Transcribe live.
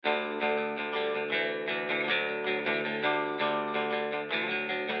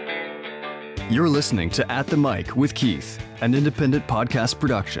You're listening to At the Mic with Keith, an independent podcast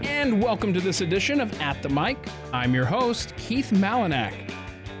production. And welcome to this edition of At the Mic. I'm your host, Keith Malinak.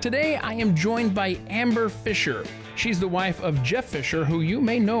 Today, I am joined by Amber Fisher. She's the wife of Jeff Fisher, who you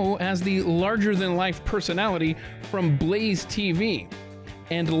may know as the larger-than-life personality from Blaze TV.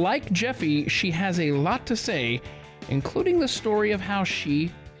 And like Jeffy, she has a lot to say, including the story of how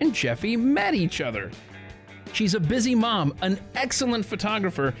she and Jeffy met each other. She's a busy mom, an excellent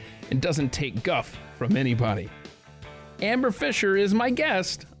photographer, and doesn't take guff from anybody. Amber Fisher is my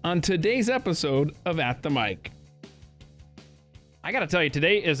guest on today's episode of At the Mic. I gotta tell you,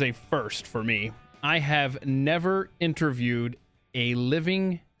 today is a first for me. I have never interviewed a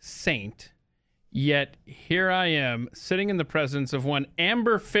living saint, yet here I am sitting in the presence of one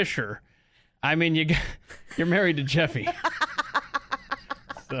Amber Fisher. I mean, you're married to Jeffy.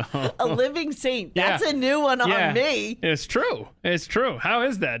 So, a living saint. That's a new one on me. It's true. It's true. How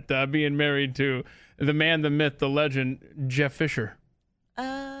is that, being married to the man, the myth, the legend, Jeff Fisher?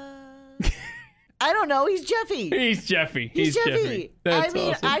 I don't know. He's Jeffy. He's Jeffy. He's Jeffy. That's I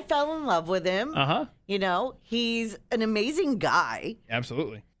mean, awesome. I fell in love with him. Uh-huh. You know, he's an amazing guy.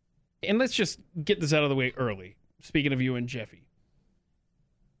 Absolutely. And let's just get this out of the way early. Speaking of you and Jeffy,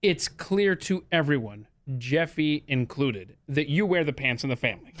 it's clear to everyone, Jeffy included, that you wear the pants in the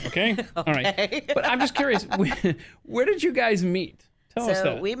family, okay? All right. But I'm just curious, where did you guys meet? Tell us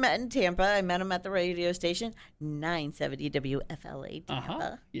that. So we met in Tampa. I met him at the radio station, 970 WFLA Tampa.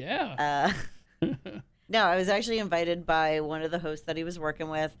 Uh-huh. Yeah. No, I was actually invited by one of the hosts that he was working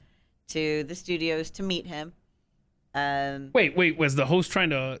with to the studios to meet him. Wait, was the host trying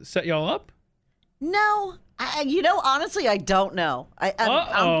to set y'all up? No, honestly, I don't know.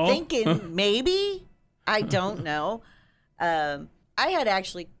 I'm thinking maybe. I don't know. I had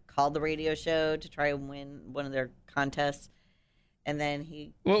actually called the radio show to try and win one of their contests, and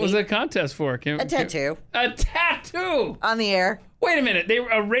then What was the contest for? A tattoo. A tattoo? On the air. Wait a minute.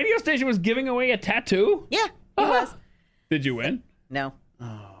 A radio station was giving away a tattoo? Yeah, it was. Did you win? No.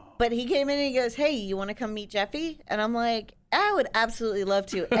 Oh. But he came in and he goes, "Hey, you want to come meet Jeffy?" And I'm like, I would absolutely love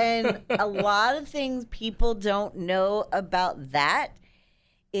to. And a lot of things people don't know about that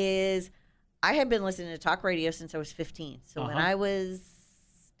is I had been listening to talk radio since I was 15. So when I was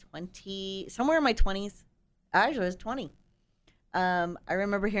 20, somewhere in my 20s, I was 20. I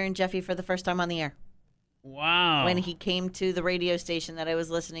remember hearing Jeffy for the first time on the air. Wow. When he came to the radio station that I was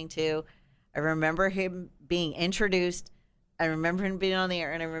listening to, I remember him being introduced. I remember him being on the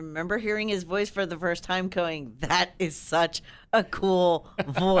air, and I remember hearing his voice for the first time going, that is such a cool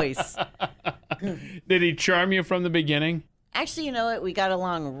voice. Did he charm you from the beginning? Actually, you know what? We got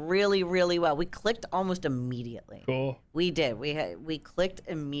along really, really well. We clicked almost immediately. Cool. We did. We clicked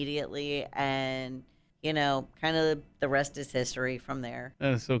immediately, and, kind of the rest is history from there.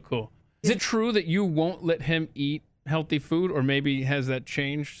 That's so cool. Is it true that you won't let him eat healthy food, or maybe has that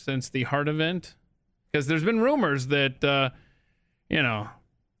changed since the heart event? Because there's been rumors that, I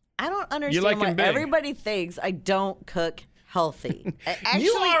don't understand why everybody thinks I don't cook healthy. Actually,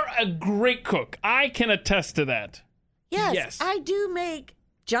 you are a great cook. I can attest to that. Yes, I do make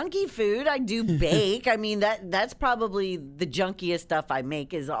junky food. I do bake. I mean, that's probably the junkiest stuff I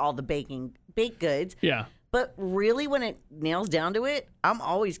make is all the baked goods. Yeah. But really, when it nails down to it, I'm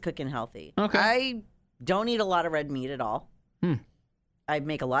always cooking healthy. Okay. I don't eat a lot of red meat at all. I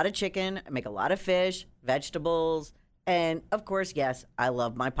make a lot of chicken. I make a lot of fish, vegetables, and of course, yes, I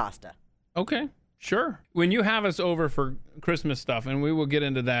love my pasta. Okay, sure. When you have us over for Christmas stuff, and we will get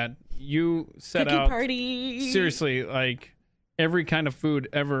into that, you set Cookie out party. Seriously, like every kind of food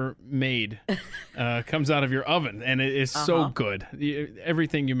ever made comes out of your oven, and it is so good.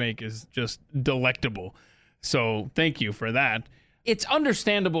 Everything you make is just delectable. So thank you for that. It's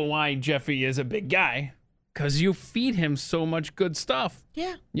understandable why Jeffy is a big guy, because you feed him so much good stuff.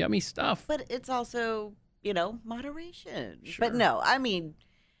 Yeah. Yummy stuff. But it's also, moderation. Sure. But no, I mean,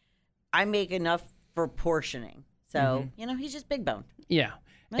 I make enough for portioning. So, he's just big boned. Yeah.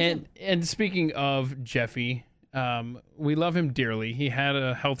 And speaking of Jeffy, we love him dearly. He had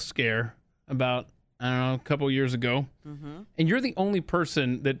a health scare about, a couple years ago. Mm-hmm. And you're the only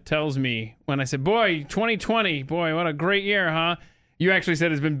person that tells me when I said, boy, 2020, boy, what a great year, huh? You actually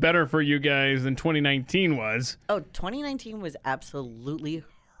said it's been better for you guys than 2019 was. Oh, 2019 was absolutely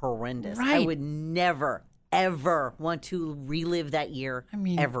horrendous. Right. I would never, ever want to relive that year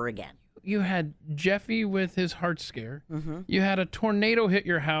ever again. You had Jeffy with his heart scare. Mm-hmm. You had a tornado hit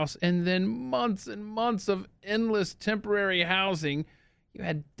your house, and then months and months of endless temporary housing. You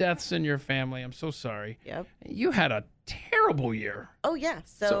had deaths in your family. I'm so sorry. Yep. You had a terrible year. Oh, yeah.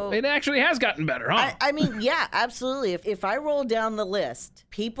 So it actually has gotten better, huh? I mean, yeah, absolutely. If I roll down the list,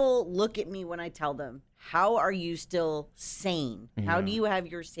 people look at me when I tell them, how are you still sane? How do you have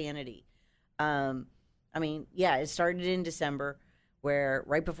your sanity? I mean, yeah, it started in December where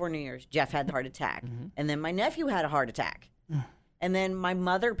right before New Year's, Jeff had the heart attack. And then my nephew had a heart attack. And then my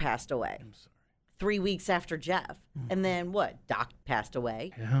mother passed away 3 weeks after Jeff. And then what? Doc passed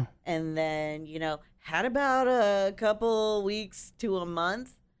away. Yeah. And then, had about a couple weeks to a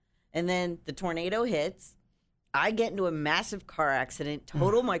month. And then the tornado hits. I get into a massive car accident,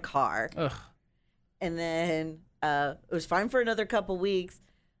 total my car. Ugh. And then it was fine for another couple weeks.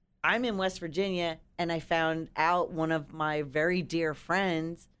 I'm in West Virginia, and I found out one of my very dear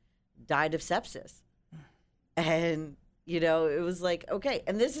friends died of sepsis. And, it was like, okay.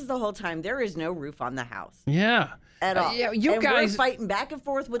 And this is the whole time. There is no roof on the house. Yeah. At all. Yeah, you and guys we're fighting back and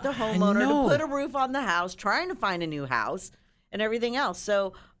forth with the homeowner to put a roof on the house, trying to find a new house and everything else.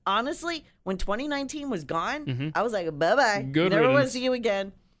 So honestly, when 2019 was gone, I was like, bye-bye. Good Never want to riddance. see you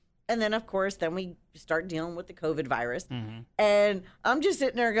again. And then, of course, we start dealing with the COVID virus. And I'm just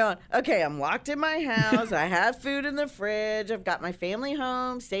sitting there going, okay, I'm locked in my house. I have food in the fridge. I've got my family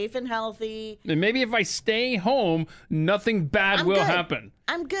home, safe and healthy. And maybe if I stay home, nothing bad will good. happen.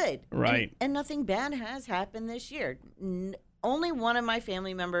 I'm good. Right. And nothing bad has happened this year. Only one of my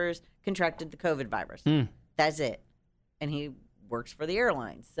family members contracted the COVID virus. That's it. And he works for the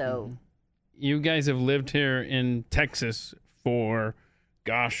airlines. So You guys have lived here in Texas for,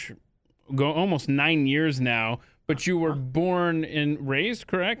 almost 9 years now. But you were born and raised,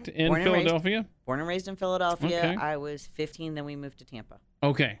 correct, in Born and raised. Philadelphia? Born and raised in Philadelphia. Okay. I was 15, then we moved to Tampa,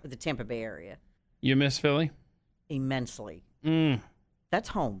 Okay. the Tampa Bay area. You miss Philly? Immensely. Mm. That's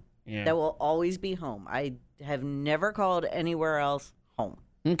home. Yeah. That will always be home. I have never called anywhere else home.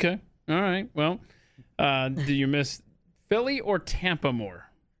 Okay. All right. Well, do you miss Philly or Tampa more?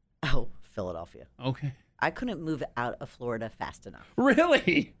 Oh, Philadelphia. Okay. I couldn't move out of Florida fast enough.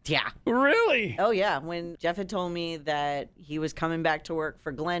 Really? Yeah. Really? Oh, yeah. When Jeff had told me that he was coming back to work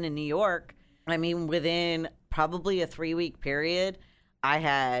for Glenn in New York, I mean, within probably a 3-week period, I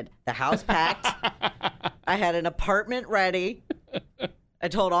had the house packed. I had an apartment ready. I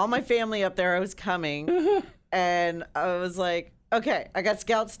told all my family up there I was coming. And I was like, okay, I got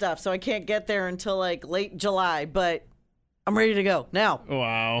scout stuff, so I can't get there until like late July, but I'm ready to go now.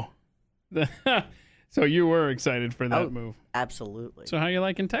 Wow. So you were excited for that move. Absolutely. So how you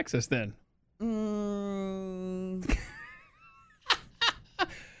liking Texas then?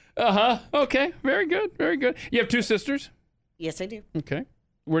 Okay. Very good. Very good. You have 2 sisters? Yes, I do. Okay.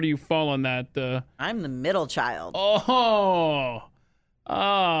 Where do you fall on that? I'm the middle child.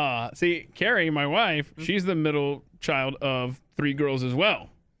 See, Carrie, my wife, she's the middle child of 3 girls as well.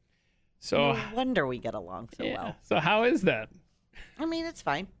 So No wonder we get along so well. So how is that? I mean, it's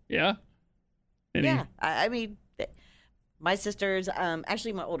fine. Yeah. Yeah. I mean, my sisters,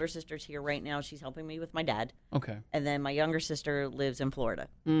 actually, my older sister's here right now. She's helping me with my dad. Okay. And then my younger sister lives in Florida.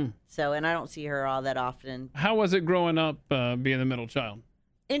 So, and I don't see her all that often. How was it growing up being the middle child?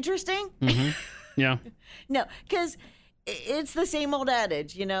 Interesting? Yeah. No, because it's the same old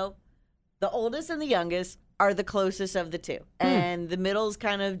adage, the oldest and the youngest are the closest of the two. And the middle's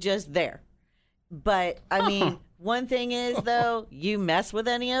kind of just there. But, I mean, one thing is, though, you mess with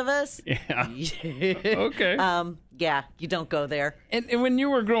any of us. Yeah. Okay. Yeah, you don't go there. And when you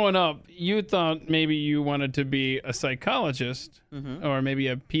were growing up, you thought maybe you wanted to be a psychologist or maybe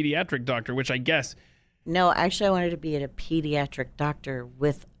a pediatric doctor, which I guess. No, actually, I wanted to be a pediatric doctor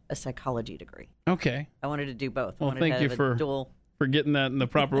with a psychology degree. Okay. I wanted to do both. Well, thank you for getting that in the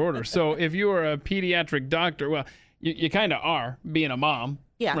proper order. So if you were a pediatric doctor, well, you kind of are being a mom.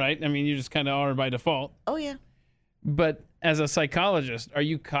 Yeah. Right? I mean, you just kind of are by default. Oh, yeah. But as a psychologist, are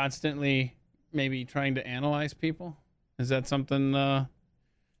you constantly maybe trying to analyze people? Is that something?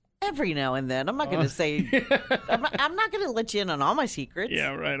 Every now and then. I'm not going to say, I'm not going to let you in on all my secrets.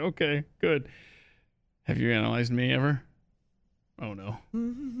 Yeah, right. Okay, good. Have you analyzed me ever? Oh, no.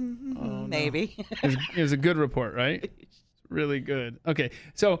 Maybe. It was a good report, right? Really good. Okay,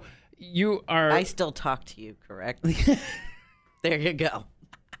 so you are. I still talk to you, correct? There you go.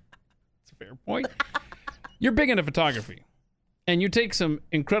 That's a fair point. You're big into photography, and you take some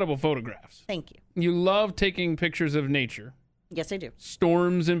incredible photographs. Thank you. You love taking pictures of nature. Yes, I do.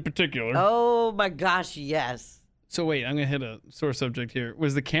 Storms in particular. Oh, my gosh, yes. So wait, I'm going to hit a sore subject here.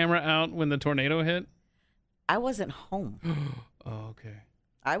 Was the camera out when the tornado hit? I wasn't home. Oh, okay.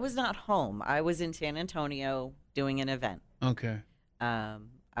 I was not home. I was in San Antonio doing an event. Okay.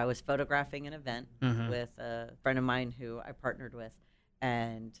 I was photographing an event with a friend of mine who I partnered with,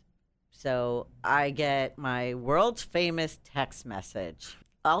 and So I get my world's famous text message.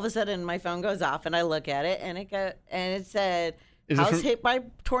 All of a sudden, my phone goes off, and I look at it, and it said, "House hit by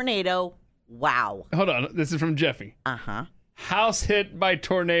tornado. Wow." Hold on. This is from Jeffy. Uh-huh. House hit by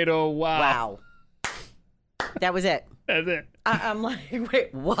tornado. Wow. That was it. That's it. I'm like,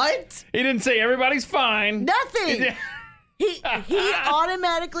 wait, what? He didn't say everybody's fine. Nothing. He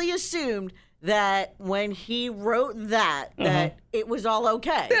automatically assumed that when he wrote that it was all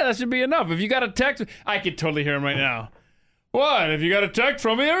okay. Yeah, that should be enough. If you got a text, I could totally hear him right now. What? If you got a text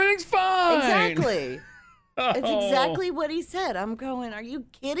from me, everything's fine. Exactly. It's exactly what he said. I'm going, are you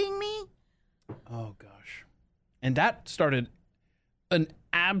kidding me? Oh, gosh. And that started an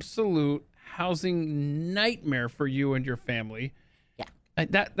absolute housing nightmare for you and your family. Yeah.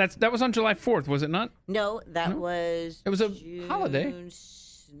 That was on July 4th, was it not? No, that was... It was a holiday.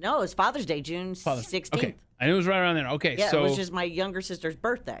 No, it was Father's Day, June 16th. Okay. I knew it was right around there. Okay, Yeah, so... it was just my younger sister's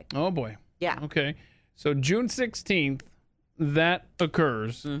birthday. Oh, boy. Yeah. Okay. So June 16th, that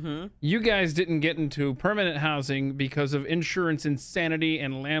occurs. Mm-hmm. You guys didn't get into permanent housing because of insurance insanity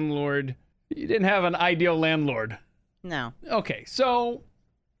and landlord. You didn't have an ideal landlord. No. Okay, so...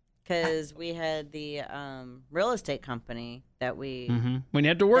 Because we had the real estate company that we... When you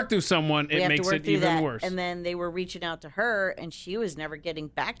had to work through someone, we it have to makes work it through even that. worse. And then they were reaching out to her, and she was never getting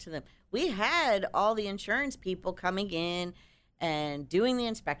back to them. We had all the insurance people coming in and doing the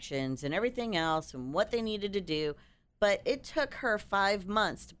inspections and everything else and what they needed to do, but it took her 5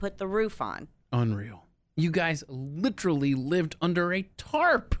 months to put the roof on. Unreal. You guys literally lived under a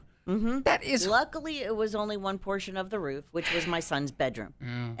tarp. Mm-hmm. That is... Luckily, it was only one portion of the roof, which was my son's bedroom.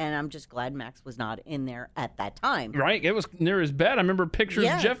 Yeah. And I'm just glad Max was not in there at that time. Right? It was near his bed. I remember pictures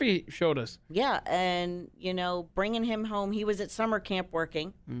Jeffy showed us. Yeah, and, bringing him home, he was at summer camp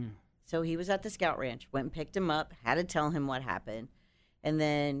working. So he was at the Scout Ranch, went and picked him up, had to tell him what happened. And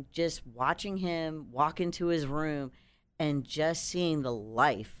then just watching him walk into his room and just seeing the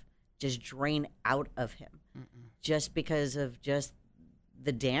life just drain out of him. Just because of just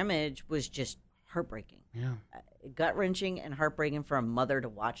the damage was just heartbreaking. Yeah. Gut-wrenching and heartbreaking for a mother to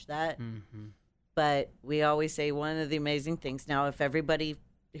watch that. But we always say one of the amazing things. Now, if everybody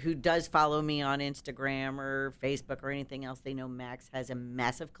who does follow me on Instagram or Facebook or anything else, they know Max has a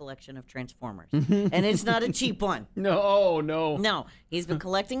massive collection of Transformers. And it's not a cheap one. No. No, he's been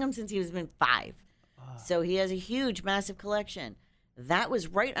collecting them since he was been 5. So he has a huge, massive collection. That was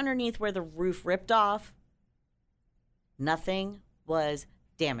right underneath where the roof ripped off. Nothing was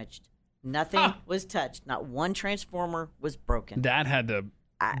damaged. Nothing was touched. Not one Transformer was broken. That had to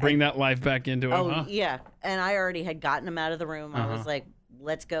bring that life back into it, huh? Yeah. And I already had gotten him out of the room. I was like,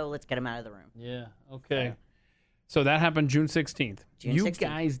 let's go. Let's get him out of the room. Yeah. Okay. So that happened June 16th. You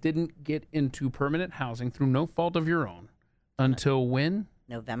guys didn't get into permanent housing through no fault of your own until when?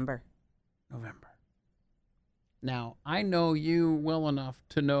 November. Now, I know you well enough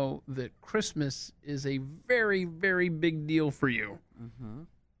to know that Christmas is a very, very big deal for you.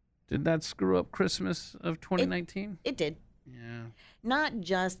 Did that screw up Christmas of 2019? It did. Yeah. Not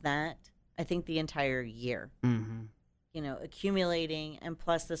just that. I think the entire year. Accumulating. And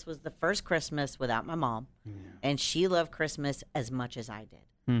plus, this was the first Christmas without my mom. And she loved Christmas as much as I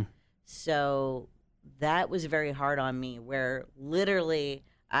did. So that was very hard on me, where literally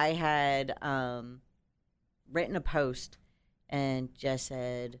I had written a post and just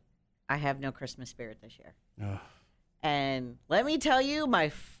said, I have no Christmas spirit this year. And let me tell you, my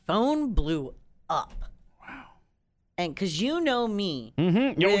phone blew up. Wow. And because you know me.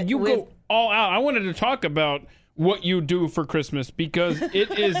 You go all out. I wanted to talk about what you do for Christmas, because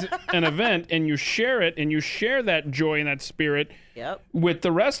it is an event, and you share it, and you share that joy and that spirit with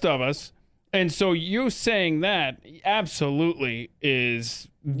the rest of us. And so you saying that absolutely is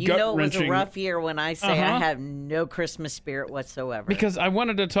gut-wrenching. You know, it was a rough year when I say I have no Christmas spirit whatsoever. Because I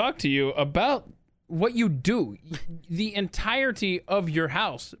wanted to talk to you about what you do. The entirety of your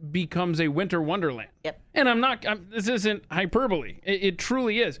house becomes a winter wonderland. Yep. And this isn't hyperbole. It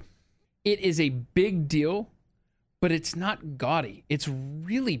truly is. It is a big deal, but it's not gaudy. It's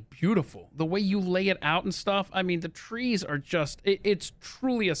really beautiful. The way you lay it out and stuff. I mean, the trees are just, it's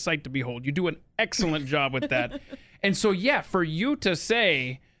truly a sight to behold. You do an excellent job with that. And so, yeah, for you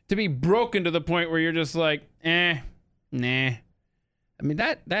to be broken to the point where you're just like, nah. I mean,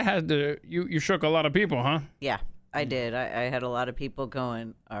 that had to, you shook a lot of people, huh? Yeah, I did. I had a lot of people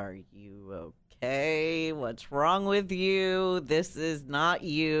going, are you okay? What's wrong with you? This is not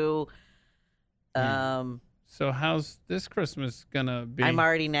you. So how's this Christmas gonna be? I'm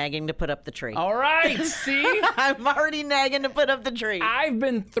already nagging to put up the tree. All right, see? I'm already nagging to put up the tree. I've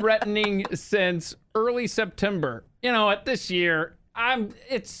been threatening since early September. You know what? This year,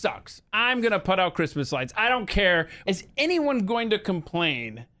 It sucks. I'm going to put out Christmas lights. I don't care. Is anyone going to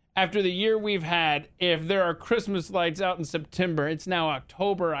complain after the year we've had if there are Christmas lights out in September? It's now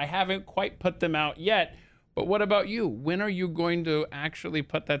October. I haven't quite put them out yet. But what about you? When are you going to actually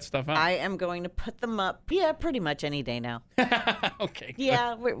put that stuff out? I am going to put them up, pretty much any day now. Okay.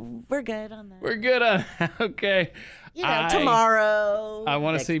 Yeah, we're good on that. We're good on okay. Tomorrow. I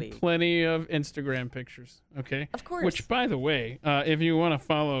want to see week. plenty of Instagram pictures, okay? Of course. Which, by the way, if you want to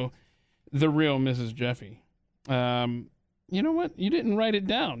follow the real Mrs. Jeffy, you know what? You didn't write it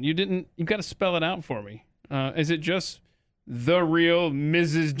down. You've got to spell it out for me. Is it just the real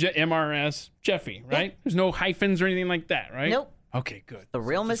Mrs. MRS Jeffy, right? Yeah. There's no hyphens or anything like that, right? Nope. Okay, good. The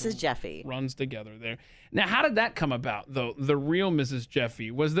real Just Mrs. Jeffy. runs together there. Now, how did that come about, though? The real Mrs. Jeffy.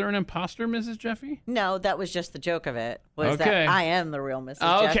 Was there an imposter Mrs. Jeffy? No, that was just the joke of it. Was Okay. that I am the real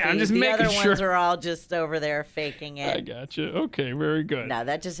Mrs. Okay, Jeffy. I'm just the making other sure. ones are all just over there faking it. I gotcha. Okay, very good. No,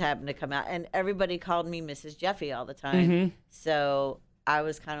 that just happened to come out, and everybody called me Mrs. Jeffy all the time. Mm-hmm. So I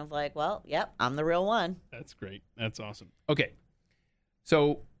was kind of like, well, yep, I'm the real one. That's great. That's awesome. Okay,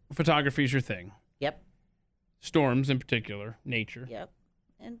 so photography is your thing. Yep, Storms in particular, nature. yep,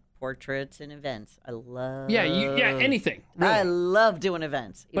 and portraits and events. I love. Yeah, anything. Really. I love doing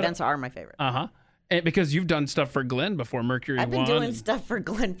events. Events are my favorite. Uh-huh. And because you've done stuff for Glenn before, Mercury I've been One. doing stuff for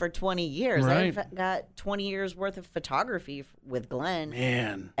Glenn for 20 years. Right. I've got 20 years worth of photography with Glenn.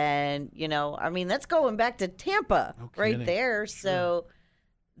 Man. And, I mean, that's going back to Tampa right kidding. there. So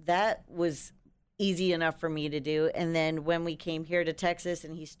that was easy enough for me to do. And then when we came here to Texas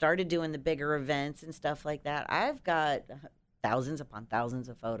and he started doing the bigger events and stuff like that, I've got thousands upon thousands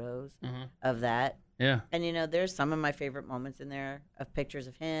of photos of that. Yeah. And, there's some of my favorite moments in there of pictures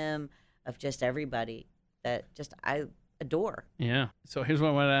of him, of just everybody that just I adore. Yeah. So here's what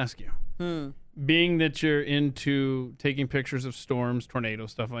I want to ask you. Hmm. Being that you're into taking pictures of storms,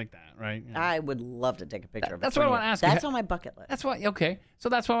 tornadoes, stuff like that, right? You know. I would love to take a picture of it. That's what I want to ask you. That's on my bucket list. That's what. Okay. So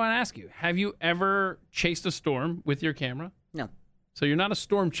that's what I want to ask you. Have you ever chased a storm with your camera? No. So you're not a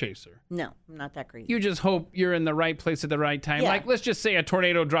storm chaser. No, I'm not that crazy. You just hope you're in the right place at the right time. Yeah. Like, let's just say a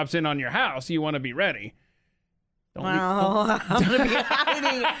tornado drops in on your house. You want to be ready. Don't be- I'm going to be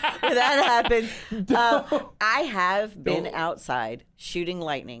hiding when that happens. I have been outside shooting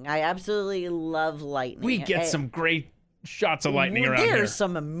lightning. I absolutely love lightning. We get some great shots of lightning around here. There's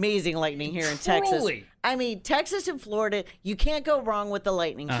some amazing lightning here in Texas. Truly. I mean, Texas and Florida, you can't go wrong with the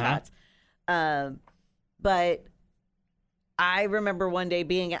lightning shots. But I remember one day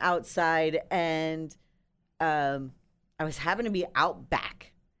being outside and I was having to be out back.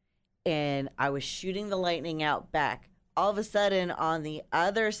 And I was shooting the lightning out back. All of a sudden, on the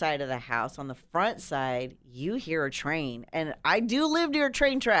other side of the house, on the front side, you hear a train. And I do live near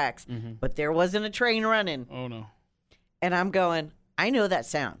train tracks, but there wasn't a train running. Oh, no. And I'm going, I know that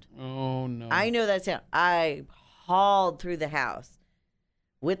sound. Oh, no. I know that sound. I hauled through the house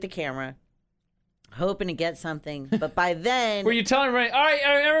with the camera, hoping to get something. But by then... Were you telling everybody, all right,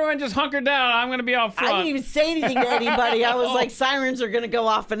 everyone just hunker down. I'm going to be out front. I didn't even say anything to anybody. I was like, sirens are going to go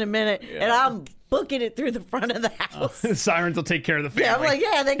off in a minute. Yeah. And I'm booking it through the front of the house. The sirens will take care of the family. Yeah, I'm like,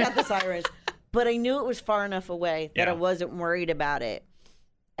 yeah, they got the sirens. But I knew it was far enough away that Yeah. I wasn't worried about it.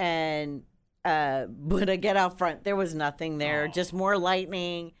 And when I get out front, there was nothing there, just more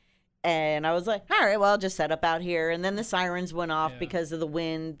lightning. And I was like, all right, well, I'll just set up out here. And then the sirens went off because of the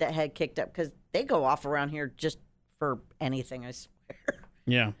wind that had kicked up, because they go off around here just for anything, I swear.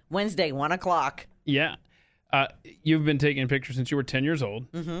 Yeah. Wednesday, 1:00. Yeah. You've been taking pictures since you were 10 years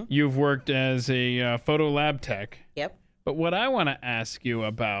old. Mm-hmm. You've worked as a photo lab tech. Yep. But what I want to ask you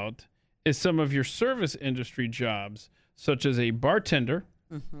about is some of your service industry jobs, such as a bartender,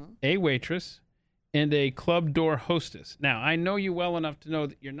 a waitress, and a club door hostess. Now, I know you well enough to know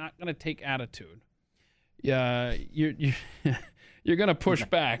that you're not going to take attitude. You're going to push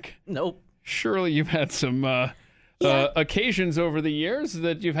back. Nope. Surely you've had some occasions over the years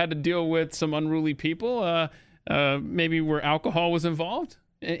that you've had to deal with some unruly people, maybe where alcohol was involved.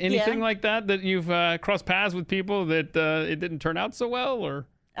 Anything like that you've crossed paths with people that it didn't turn out so well, or?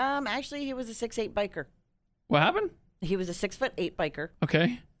 Actually, he was a 6'8" biker. What happened? He was a 6'8" biker.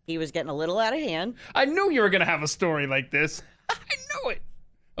 Okay. He was getting a little out of hand. I knew you were going to have a story like this. I knew it.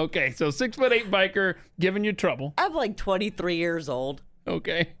 Okay, so 6'8" biker giving you trouble. I'm like 23 years old.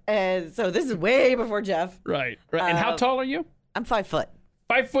 Okay. And so this is way before Jeff. Right. And how tall are you? I'm 5 foot.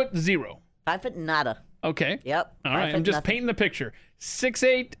 5'0". 5 foot nada. Okay. Yep. All right. I'm just painting the picture.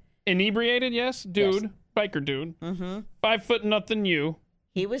 6'8", inebriated, yes? Dude. Yes. Biker dude. Mm-hmm. 5 foot nothing you.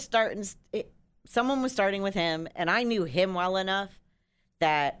 He was starting, someone was starting with him, and I knew him well enough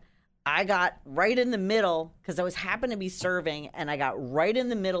that I got right in the middle because I was happened to be serving, and I got right in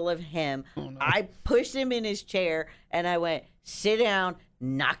the middle of him. Oh, no. I pushed him in his chair, and I went, sit down,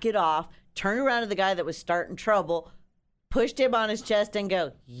 knock it off, turn around to the guy that was starting trouble, pushed him on his chest, and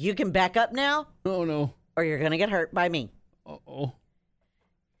go, you can back up now, Oh, no. or you're going to get hurt by me. Uh-oh.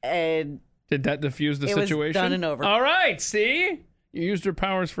 And Did that diffuse the it was situation? done and over. All right, see? You used your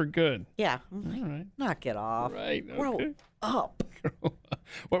powers for good. Yeah. All right. Knock it off. Right, Grow okay. up.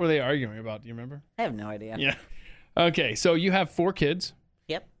 What were they arguing about? Do you remember? I have no idea. Yeah. Okay, so you have 4 kids.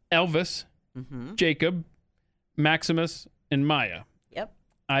 Yep. Elvis, Jacob, Maximus, and Maya. Yep.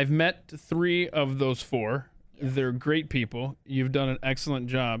 I've met 3 of those 4. They're great people. You've done an excellent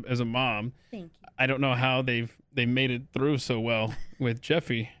job as a mom. Thank you. I don't know how they made it through so well with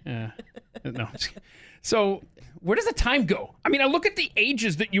Jeffy. No. So where does the time go? I mean, I look at the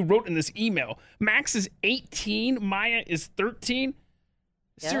ages that you wrote in this email. Max is 18. Maya is 13.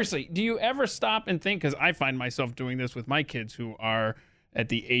 Yeah. Seriously, do you ever stop and think? Because I find myself doing this with my kids who are at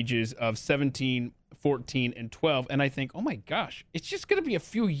the ages of 17, 14, and 12. And I think, oh my gosh, it's just going to be a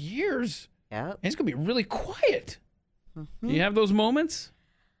few years. Yep. And it's going to be really quiet. Do you have those moments?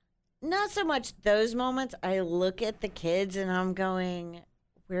 Not so much those moments. I look at the kids and I'm going,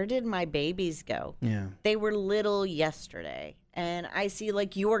 where did my babies go? Yeah. They were little yesterday. And I see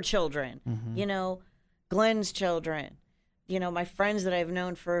like your children, you know, Glenn's children, you know, my friends that I've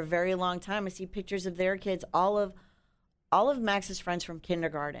known for a very long time. I see pictures of their kids, all of Max's friends from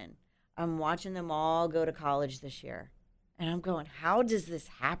kindergarten. I'm watching them all go to college this year. And I'm going, how does this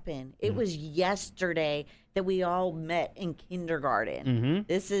happen? It was yesterday that we all met in kindergarten.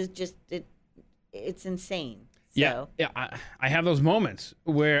 This is just, it's insane. So. Yeah. I have those moments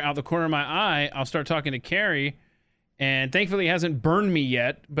where out the corner of my eye, I'll start talking to Carrie, and thankfully it hasn't burned me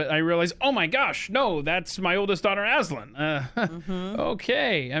yet, but I realize, oh my gosh, no, that's my oldest daughter, Aslan.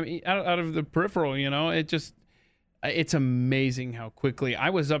 Okay. I mean, out of the peripheral, you know, it's amazing how quickly.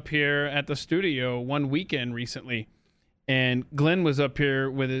 I was up here at the studio one weekend recently, and Glenn was up here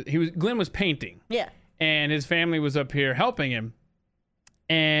Glenn was painting. Yeah. And his family was up here helping him.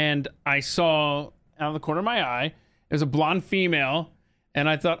 And I saw out of the corner of my eye, there's a blonde female. And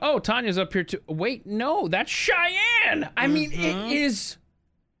I thought, oh, Tanya's up here too. Wait, no, that's Cheyenne. I mean, it is.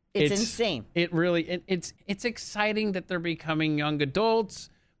 It's insane. It really, it's exciting that they're becoming young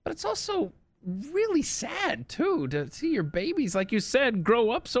adults, but it's also really sad too to see your babies, like you said, grow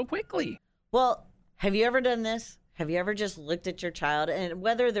up so quickly. Well, have you ever done this? Have you ever just looked at your child, and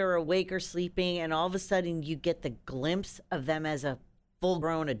whether they're awake or sleeping, and all of a sudden you get the glimpse of them as a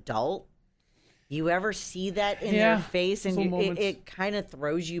full-grown adult? You ever see that in their face, and it kind of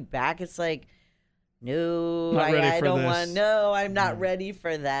throws you back? It's like, no, I don't want. No, I'm not ready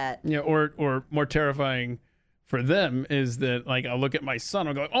for that. Yeah, or more terrifying for them is that, like, I'll look at my son,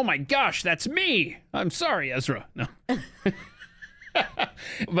 I'll go, oh my gosh, that's me. I'm sorry, Ezra. No.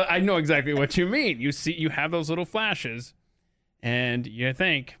 But I know exactly what you mean. You have those little flashes, and you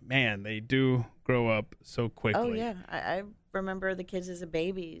think, man, they do grow up so quickly. Oh yeah, I remember the kids as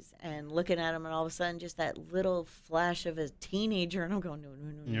babies and looking at them, and all of a sudden, just that little flash of a teenager, and I'm going, no.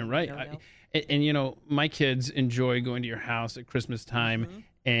 You're right. No. And you know, my kids enjoy going to your house at Christmas time,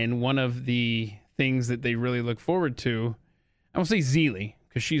 and one of the things that they really look forward to, I won't say Zeely,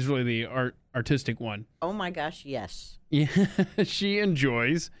 because she's really the artistic one. Oh my gosh, yes. Yeah, she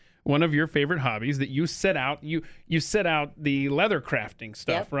enjoys one of your favorite hobbies that you set out. You set out the leather crafting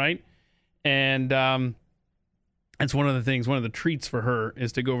stuff, right? And that's one of the things. One of the treats for her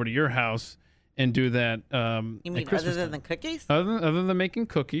is to go over to your house and do that. You mean other than the cookies? Other than making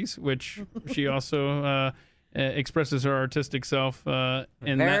cookies, which she also expresses her artistic self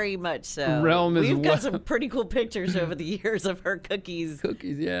in very that much so. Realm as well. We've got some pretty cool pictures over the years of her cookies.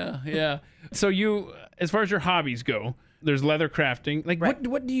 Cookies, yeah. So you, as far as your hobbies go, there's leather crafting. Like,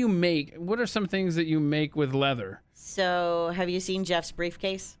 what do you make? What are some things that you make with leather? So, have you seen Jeff's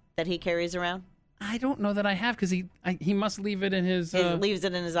briefcase that he carries around? I don't know that I have, because he must leave it in his. He leaves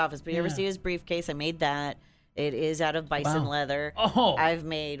it in his office. But you ever see his briefcase? I made that. It is out of bison leather. Oh. I've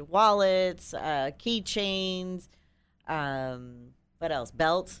made wallets, keychains, what else?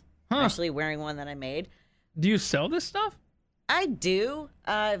 Belts. I'm actually wearing one that I made. Do you sell this stuff? I do,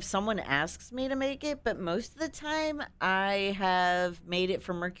 if someone asks me to make it, but most of the time I have made it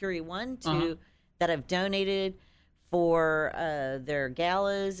for Mercury One that I've donated for their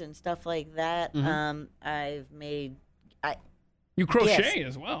galas and stuff like that. I've made You crochet gifts.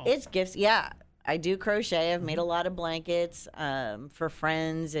 as well. It's gifts, yeah. I do crochet. I've made a lot of blankets for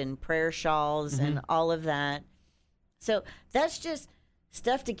friends and prayer shawls and all of that. So that's just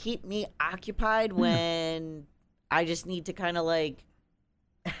stuff to keep me occupied when I just need to kind of like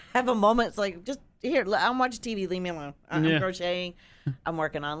have a moment, it's like, just here, I'm watching TV, leave me alone. I'm Yeah. crocheting, I'm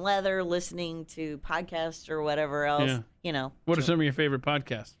working on leather, listening to podcasts or whatever else. Yeah. You know. What are some of your favorite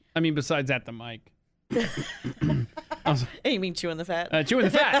podcasts? I mean, besides At the Mic. You mean Chewing the Fat? Chewing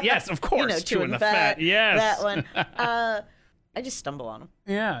the Fat. Yes, of course. You know, Chewing the Fat. Yes. That one. I just stumble on them.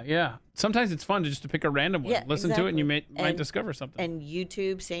 Yeah. Sometimes it's fun to pick a random one. Yeah, Listen to it and you might And- discover something. And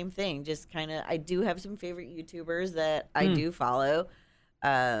YouTube, same thing. Just kind of, I do have some favorite YouTubers that I do follow.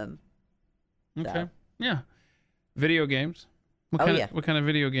 Okay. so. Yeah. Video games. What Oh, kind yeah. of, what kind of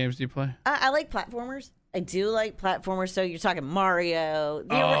video games do you play? I like platformers. I do like platformers. So you're talking Mario,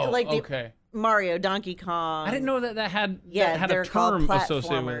 okay. Mario, Donkey Kong. I didn't know that had they're a called term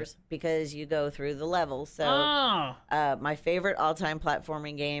associated with it. platformers because you go through the levels. So my favorite all-time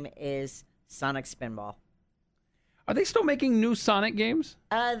platforming game is Sonic Spinball. Are they still making new Sonic games?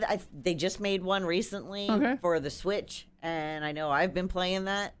 They just made one recently Okay. for the Switch, and I know I've been playing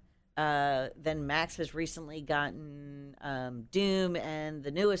that. Then Max has recently gotten Doom and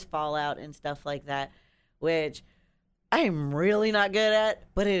the newest Fallout and stuff like that, which I am really not good at,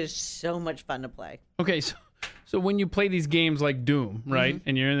 but it is so much fun to play. Okay, so when you play these games like Doom, right, Mm-hmm.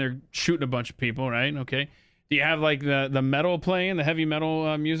 and you're in there shooting a bunch of people, right? Okay, do you have like the metal playing, the heavy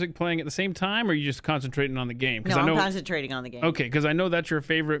metal music playing at the same time, or are you just concentrating on the game? No, I know. I'm concentrating on the game. Okay, because I know that's your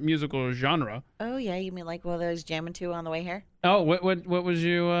favorite musical genre. Oh yeah, you mean like one of those jamming to on the way here? Oh, what was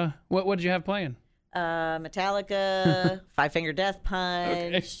you what did you have playing? Metallica, Five Finger Death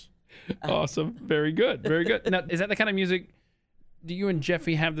Punch. Awesome, very good, very good. Now, is that the kind of music? Do you and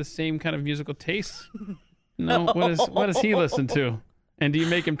Jeffy have the same kind of musical taste? No. What does he listen to? And do you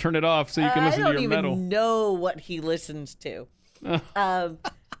make him turn it off so you can listen to your I don't metal? even know what he listens to. Because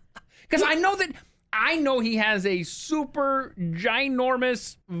I know he has a super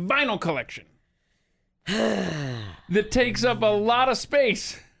ginormous vinyl collection that takes up a lot of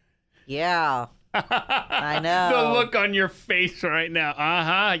space. Yeah, I know. The look on your face right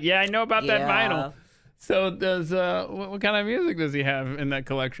now. Yeah, I know about that vinyl. So does what kind of music does he have in that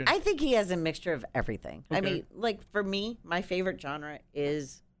collection? I think he has a mixture of everything. I Okay. mean, like for me, my favorite genre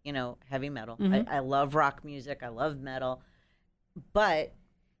is, heavy metal. Mm-hmm. I love rock music. I love metal. But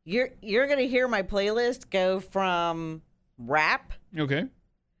you're gonna hear my playlist go from rap Okay.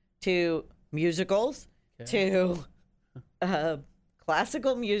 to musicals to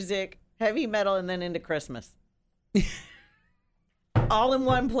classical music, heavy metal, and then into Christmas. All in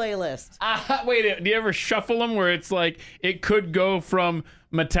one playlist. Wait, do you ever shuffle them where it's like it could go from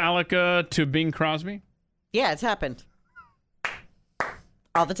Metallica to Bing Crosby Yeah, it's happened.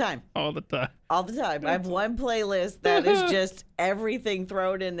 All the time. all the time? All the time. I have one playlist that is just everything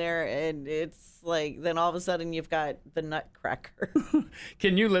thrown in there, and it's like, then all of a sudden you've got the Nutcracker.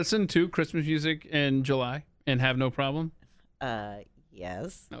 Can you listen to Christmas music in July and have no problem?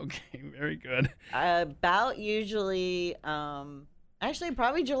 Yes. Okay, very good. About usually, actually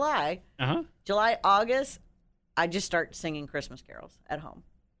probably July. Uh-huh. July, August, I just start singing Christmas carols at home.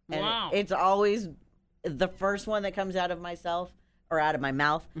 And Wow. it's always the first one that comes out of myself or out of my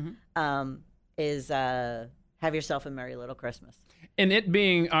mouth is Have Yourself a Merry Little Christmas. And it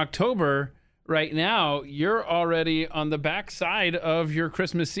being October right now, you're already on the backside of your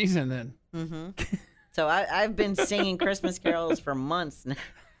Christmas season then. So I've been singing Christmas carols for months now.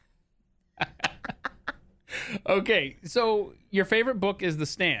 Okay, so your favorite book is The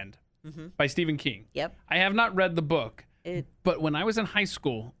Stand by Stephen King. Yep. I have not read the book, It, but when I was in high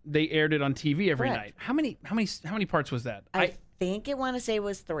school, they aired it on TV every Correct. night. How many parts was that? I think it want to say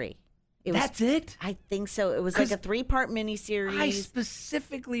was 3. It was, That's it? I think so. It was like a 3-part miniseries. I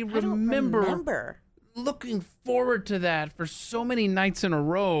specifically I don't remember looking forward to that for so many nights in a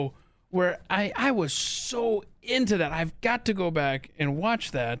row where I was so into that. I've got to go back and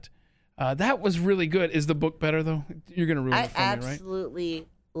watch that. That was really good. Is the book better, though? You're going to ruin I it for me, right? absolutely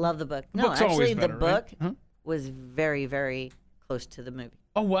love the book. No, book's always actually, better, the book right? Huh? was very, very close to the movie.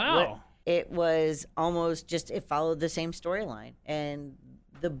 Oh, wow. It was almost just, it followed the same storyline. And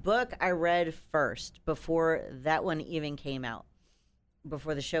the book I read first before that one even came out,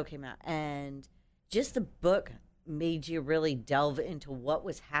 before the show came out. And just the book made you really delve into what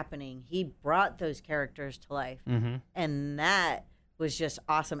was happening. He brought those characters to life. Mm-hmm. And that was just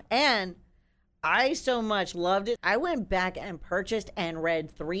awesome. And I so much loved it. I went back and purchased and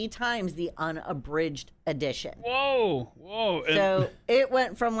read 3 times the unabridged edition. Whoa. And- So it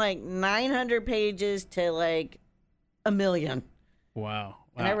went from like 900 pages to like 1 million. wow.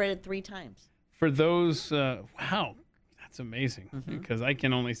 And I read it 3 times. For those, wow, that's amazing. Because I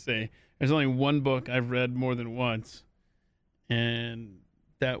can only say there's only one book I've read more than once. And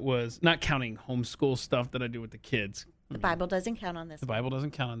that was, not counting homeschool stuff that I do with the kids. The Bible doesn't count on this. The Bible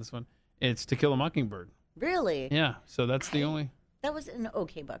doesn't count on this one. It's To Kill a Mockingbird. Really? Yeah, so that's the only. That was an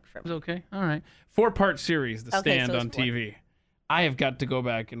okay book for It me. was okay. All right. 4-part series, The Okay, Stand so on it's 4. TV. I have got to go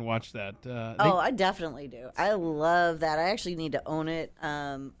back and watch that. I definitely do. I love that. I actually need to own it.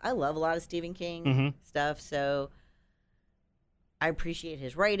 I love a lot of Stephen King stuff, so I appreciate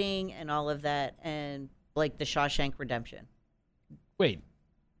his writing and all of that, and like the Shawshank Redemption. Wait,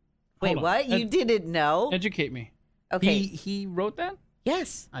 what? You didn't know? Educate me. Okay. He wrote that?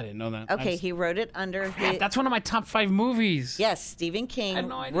 Yes. I didn't know that. Okay, he wrote it under Crap, his... that's one of my top 5 movies. Yes, Stephen King had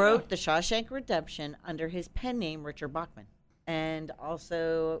no idea. wrote The Shawshank Redemption under his pen name, Richard Bachman. And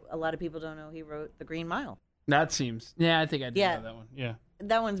also, a lot of people don't know he wrote The Green Mile. That seems... Yeah, I think I did Yeah. know that one. Yeah.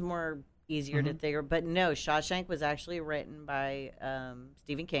 That one's more easier to figure. But no, Shawshank was actually written by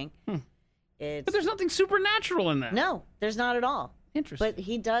Stephen King. It's... But there's nothing supernatural in that. No, there's not at all. Interesting. But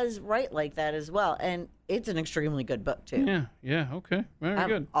he does write like that as well. And it's an extremely good book, too. Yeah, okay. Very I've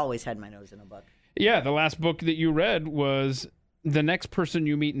good. always had my nose in a book. Yeah, the last book that you read was The Next Person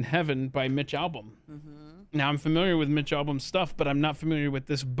You Meet in Heaven by Mitch Albom. Now, I'm familiar with Mitch Albom's stuff, but I'm not familiar with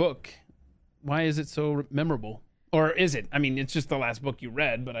this book. Why is it so memorable? Or is it? I mean, it's just the last book you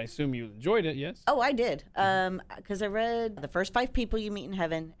read, but I assume you enjoyed it, yes? Oh, I did. Because I read the first 5 people you meet in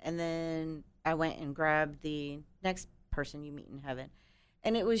heaven, and then I went and grabbed the next person you meet in heaven.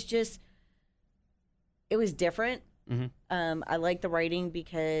 And it was just, it was different. I like the writing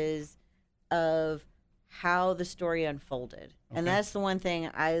because of how the story unfolded. And that's the one thing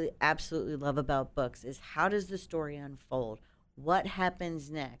I absolutely love about books is how does the story unfold? What happens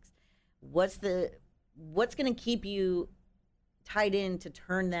next? What's going to keep you tied in to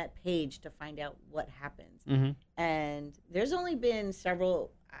turn that page to find out what happens? And there's only been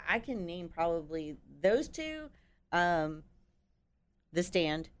several, I can name probably those 2, The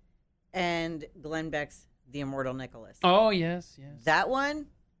Stand and Glenn Beck's The Immortal Nicholas. Oh, yes. That one,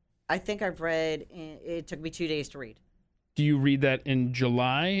 I think I've read, it took me 2 days to read. Do you read that in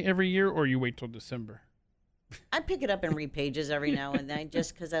July every year, or you wait till December? I pick it up and read pages every now and then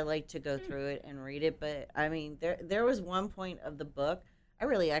just because I like to go through it and read it. But, I mean, there was one point of the book, I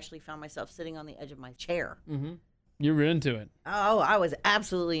really actually found myself sitting on the edge of my chair. You were into it. Oh, I was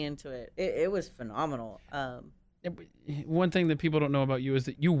absolutely into it. It was phenomenal. One thing that people don't know about you is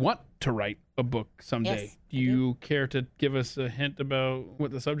that you want to write a book someday. Yes, Do you care to give us a hint about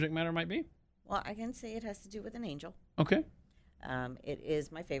what the subject matter might be? Well, I can say it has to do with an angel. Okay. It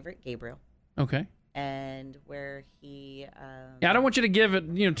is my favorite, Gabriel. Okay. And where he... Yeah, I don't want you to give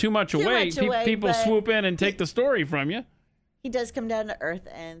it too much away. much away, People but swoop in and take the story from you. He does come down to earth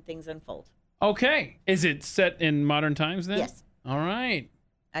and things unfold. Okay. Is it set in modern times then? Yes. All right.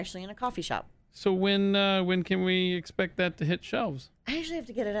 Actually in a coffee shop. So when can we expect that to hit shelves? I actually have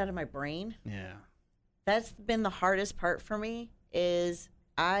to get it out of my brain. Yeah. That's been the hardest part for me is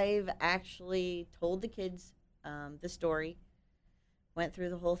I've actually told the kids the story, went through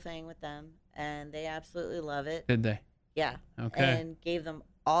the whole thing with them, and they absolutely love it. Did they? Yeah. Okay. And gave them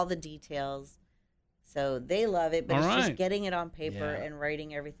all the details. So they love it, but All it's right. just getting it on paper Yeah. and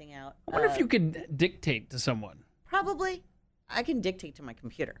writing everything out. I wonder if you could dictate to someone. Probably. I can dictate to my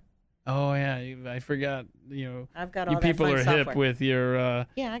computer. Oh yeah, I forgot. I've got all You that people fun are software. hip with your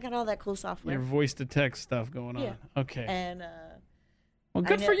Yeah, I got all that cool software. voice to text stuff going on. Yeah. Okay. And Well,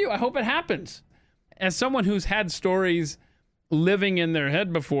 good I for know- you. I hope it happens. As someone who's had stories living in their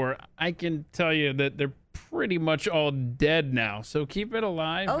head before, I can tell you that they're pretty much all dead now. So keep it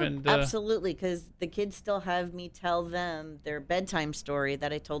alive. oh, and absolutely, because the kids still have me tell them their bedtime story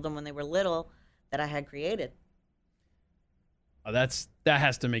that I told them when they were little that I had created. that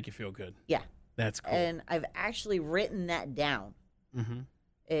has to make you feel good. Yeah. That's cool. And I've actually written that down. Mm-hmm.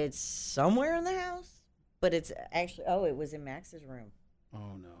 It's somewhere in the house, but it's actually, it was in Max's room.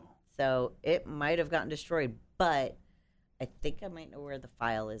 Oh no. So it might have gotten destroyed, but I think I might know where the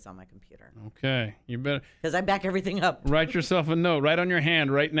file is on my computer Okay. You better because I back everything up. write yourself a note right on your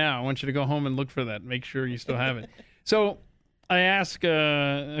hand right now. I want you to go home and look for that. Make sure you still have it. So I ask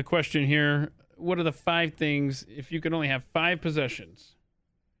a question here. What are the 5 things, if you could only have 5 possessions,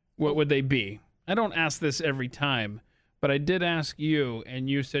 what would they be? I don't ask this every time, but I did ask you, and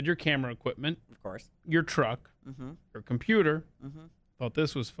you said your camera equipment, Of course. your truck, Mm-hmm. your computer. Mm-hmm. Thought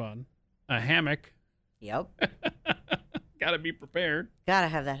this was fun. A hammock. Yep. Got to be prepared. Gotta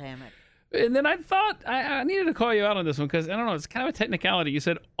have that hammock. And then I thought I needed to call you out on this one because, I don't know, it's kind of a technicality. You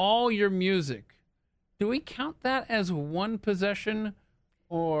said all your music. Do we count that as one possession,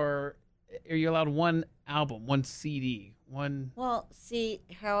 or are you allowed one album, one CD, one? Well, see,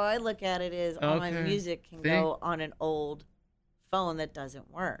 how I look at it is all my Okay. music can See? go on an old phone that doesn't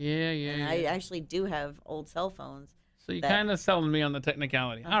work. Yeah. And I actually do have old cell phones So you that- kind of selling me on the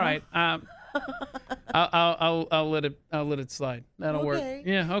technicality. All right. I'll let it slide. That'll work. Okay.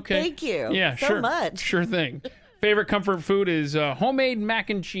 Yeah. Okay. Thank you Yeah. so sure. much. Sure thing. Favorite comfort food is homemade mac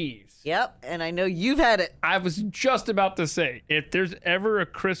and cheese. Yep, and I know you've had it. I was just about to say, if there's ever a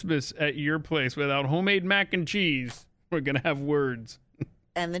Christmas at your place without homemade mac and cheese, we're gonna have words.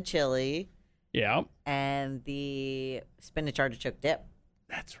 And the chili Yeah. and the spinach artichoke dip,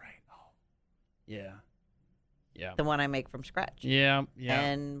 That's right. Oh. Yeah. Yeah. the one I make from scratch. Yeah. Yeah.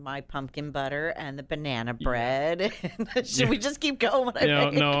 And my pumpkin butter and the banana bread. Should we just keep going? What I No,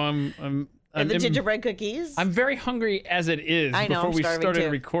 make? no, I'm And the I'm- gingerbread cookies. I'm very hungry as it is I know, before I'm we starving started too.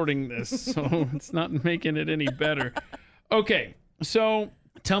 recording this, so it's not making it any better. Okay, so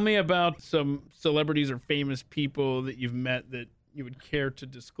tell me about some celebrities or famous people that you've met that you would care to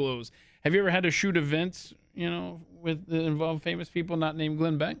disclose. Have you ever had to shoot events, with that involve famous people not named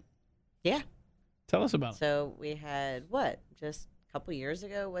Glenn Beck? Yeah. Tell us about it. So we had just a couple years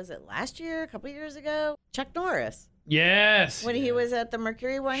ago? Was it last year? A couple years ago? Chuck Norris. Yes. When he was at the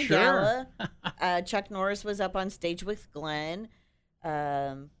Mercury Wine Sure. Gala, Chuck Norris was up on stage with Glenn.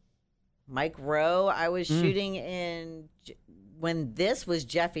 Mike Rowe, I was shooting in when this was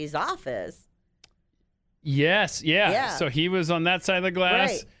Jeffy's office. Yes, yeah. Yeah. So he was on that side of the glass.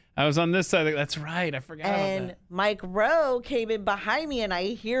 Right. I was on this side. That's right. I forgot about And that. Mike Rowe came in behind me, and I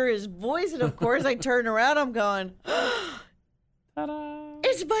hear his voice, and of course I turn around. I'm going, Ta-da.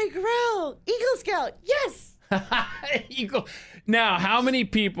 "It's Mike Rowe, Eagle Scout." Yes. Eagle. Now, how many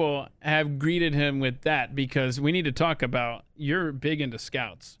people have greeted him with that? Because we need to talk about, you're big into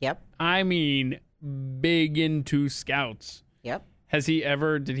scouts. Yep. I mean, big into scouts. Yep.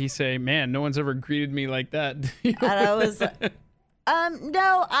 Did he say, man, no one's ever greeted me like that? And I was like,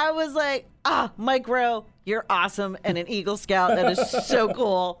 no, I was like, Mike Rowe, you're awesome, and an Eagle Scout. That is so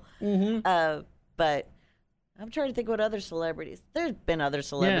cool. But I'm trying to think what other celebrities. There's been other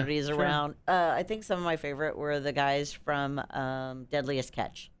celebrities sure. around. I think some of my favorite were the guys from Deadliest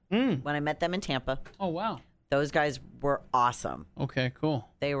Catch. When I met them in Tampa, Oh, wow. those guys were awesome. Okay, cool.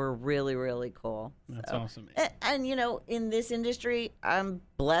 They were really, really cool. That's So- awesome. And, in this industry, I'm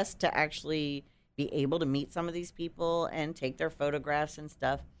blessed to actually be able to meet some of these people and take their photographs and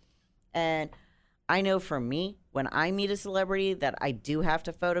stuff. And I know for me, when I meet a celebrity that I do have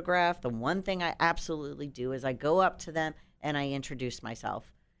to photograph, the one thing I absolutely do is I go up to them and I introduce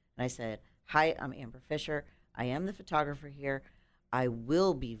myself. And I said, "Hi, I'm Amber Fisher. I am the photographer here. I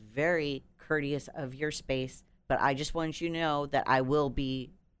will be very courteous of your space, but I just want you to know that I will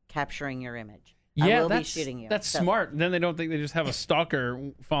be capturing your image. I Yeah, will be that's shooting you." That's So- smart. Then they don't think they just have a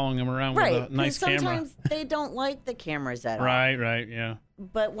stalker following them around Right. with a 'cause nice camera. sometimes they don't like the cameras at all. Right, yeah.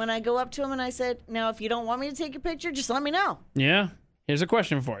 But when I go up to them and I said, "Now, if you don't want me to take a picture, just let me know." Yeah. Here's a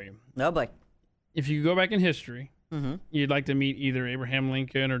question for you. No, boy. If you go back in history, Mm-hmm. you'd like to meet either Abraham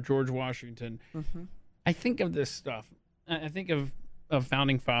Lincoln or George Washington. Mm-hmm. I think of this stuff. I think of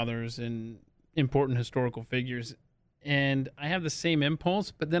founding fathers and important historical figures, and I have the same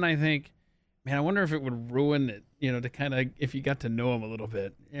impulse. But then I think, man, I wonder if it would ruin it. To kind of if you got to know them a little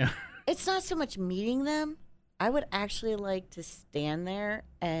bit. Yeah. It's not so much meeting them. I would actually like to stand there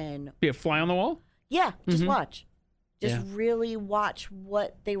and, Be a fly on the wall. just watch. Just Yeah. really watch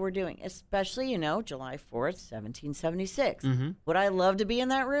what they were doing, especially, July 4th, 1776. Mm-hmm. Would I love to be in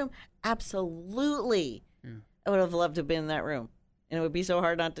that room? Absolutely. Yeah. I would have loved to have been in that room. And it would be so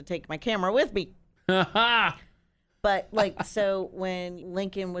hard not to take my camera with me. Ha But so when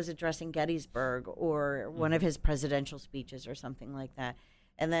Lincoln was addressing Gettysburg or one of his presidential speeches or something like that,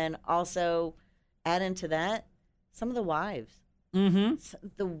 and then also add into that some of the wives. Mm-hmm.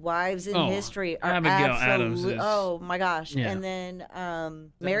 The wives in Oh, history are Abigail Adams absolutely. is- Oh my gosh! Yeah. And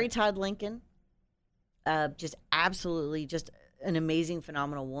then Mary Todd Lincoln, just absolutely just an amazing,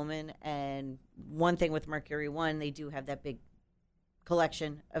 phenomenal woman. And one thing with Mercury One, they do have that big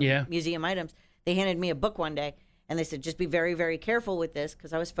collection of Yeah. museum items. They handed me a book one day, and they said, "Just be very, very careful with this,"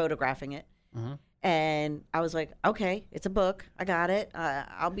 because I was photographing it. Uh-huh. And I was like, "Okay, it's a book. I got it.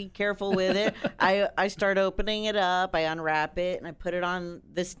 I'll be careful with it." I start opening it up. I unwrap it, and I put it on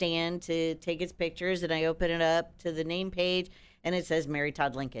the stand to take its pictures. And I open it up to the name page, and it says Mary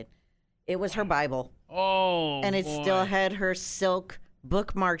Todd Lincoln. It was her Bible. Oh, And it boy. still had her silk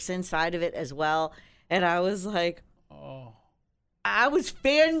bookmarks inside of it as well. And I was like, Oh, I was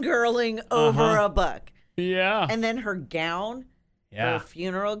fangirling over Uh-huh. a book. yeah. And then her gown, her Yeah.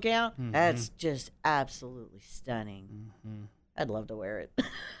 funeral gown, Mhm. that's just absolutely stunning. Mhm. I'd love to wear it.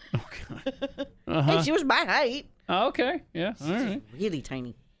 Okay. Hey, Uh-huh. she was my height. Okay. Yeah. All She's right. really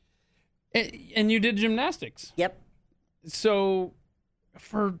tiny. And you did gymnastics. Yep. So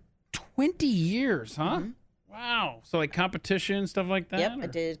for 20 years, huh? Mhm. Wow. So like competition, stuff like that? Yep, or- I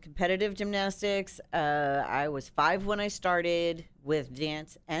did competitive gymnastics. I was 5 when I started with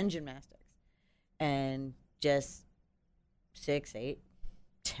dance and gymnastics, and just 6, 8,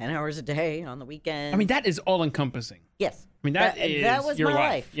 10 hours a day on the weekend. I mean, that is all encompassing. yes, I mean, that was your my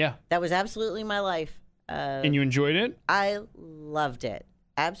life. Yeah. That was absolutely my life. And you enjoyed it? I loved it.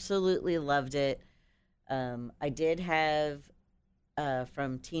 Absolutely loved it. I did have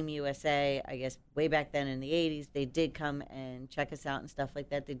from Team USA, I guess way back then in the 80s, they did come and check us out and stuff like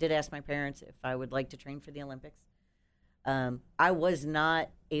that. They did ask my parents if I would like to train for the Olympics. I was not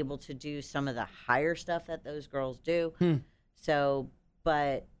able to do some of the higher stuff that those girls do. So,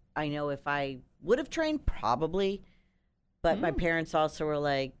 but I know if I would have trained, probably. But my parents also were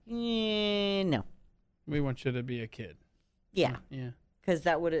like, no. We want you to be a kid. Yeah. Yeah. Because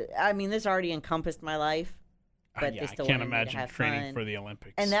that would have, I mean, this already encompassed my life. But Yeah, they still I can't wanted me to imagine have training fun. for the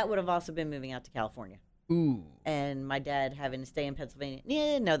Olympics. And that would have also been moving out to California. Ooh, And my dad having to stay in Pennsylvania.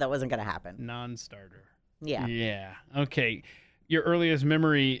 Yeah, no, that wasn't going to happen. non-starter. Yeah. Yeah. Okay. Your earliest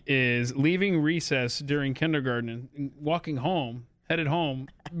memory is leaving recess during kindergarten and walking home, headed home,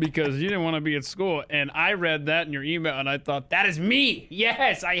 because you didn't want to be at school. And I read that in your email, and I thought, that is me.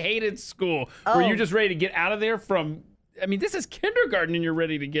 Yes, I hated school. Were you Oh. just ready to get out of there from? I mean, this is kindergarten, and you're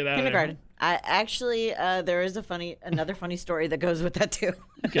ready to get out Kindergarten. of I actually, there is another funny story that goes with that too.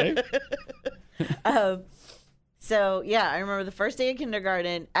 there. Okay. So yeah, I remember the first day of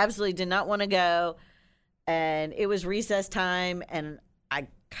kindergarten. Absolutely did not want to go, and it was recess time, and I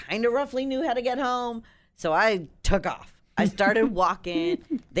kind of roughly knew how to get home, so I took off. I started walking.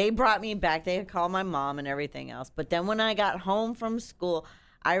 They brought me back. They had called my mom and everything else. But then when I got home from school,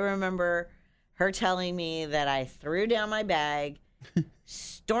 I remember her telling me that I threw down my bag,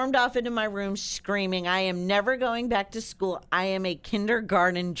 stormed off into my room screaming, "I am never going back to school. I am a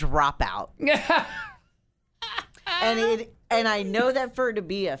kindergarten dropout." And I know that for to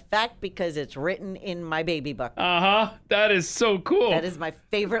be a fact because it's written in my baby book. That is so cool. That is my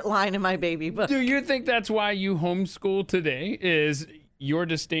favorite line in my baby book. Do you think that's why you homeschool today? Is your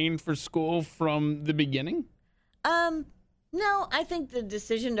disdain for school from the beginning? No, I think the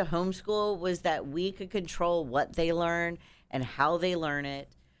decision to homeschool was that we could control what they learn and how they learn it.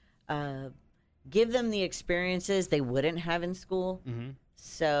 Give them the experiences they wouldn't have in school.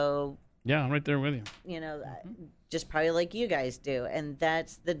 So, Yeah, I'm right there with you. you know, just probably like you guys do. And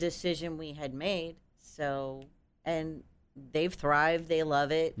that's the decision we had made. So, and they've thrived. They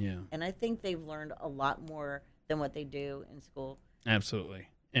love it. Yeah. And I think they've learned a lot more than what they do in school. Absolutely.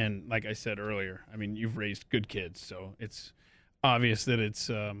 And like I said earlier, I mean, you've raised good kids, so it's obvious that it's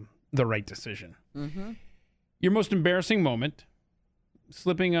the right decision. Your most embarrassing moment,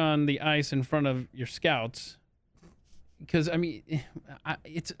 slipping on the ice in front of your scouts, because, I mean, I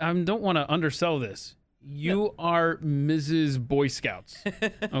don't want to undersell this. You are Mrs. Boy Scouts,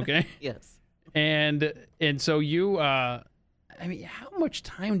 okay? Yes. And so you, I mean, how much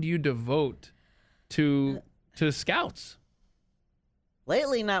time do you devote to scouts?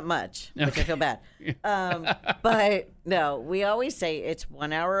 Lately, not much, which Okay. I feel bad. But no, we always say it's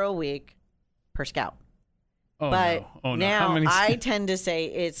 1 hour a week per scout. Oh, But no. Oh, no. now How many I tend to say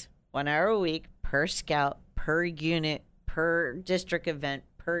it's 1 hour a week per scout, per unit, per district event,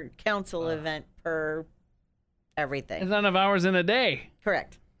 per council event, per everything. It's not enough hours in a day.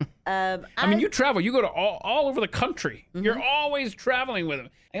 Correct. I mean, you travel. You go to all over the country. You're always traveling with them.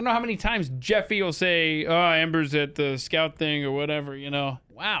 I don't know how many times Jeffy will say, "Oh, Amber's at the scout thing or whatever." You know,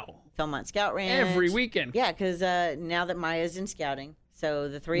 wow, Philmont Scout Ranch. every weekend. Yeah, because now that Maya's in scouting, so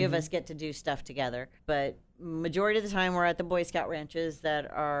the three of us get to do stuff together. But majority of the time, we're at the Boy Scout ranches that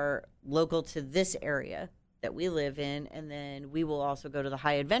are local to this area that we live in, and then we will also go to the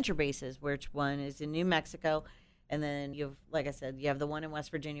high adventure bases, which one is in New Mexico, and then you have, like I said, you have the one in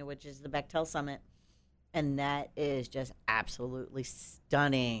West Virginia, which is the Bechtel Summit, and that is just absolutely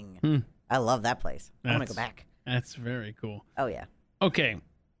stunning. I love that place. I want to go back. That's very cool. Oh yeah. Okay.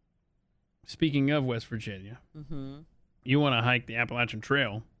 Speaking of West Virginia, you want to hike the Appalachian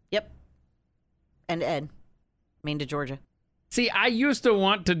Trail. Yep. And Ed, Maine to Georgia. See, I used to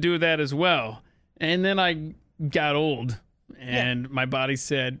want to do that as well. And then I got old and my body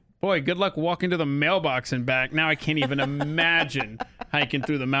said, boy, good luck walking to the mailbox and back. Now I can't even imagine hiking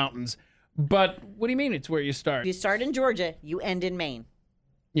through the mountains. But what do you mean it's where you start? You start in Georgia, you end in Maine.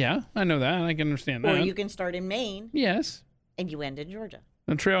 Yeah, I know that. I can understand Or that. you can start in Maine Yes. and you end in Georgia.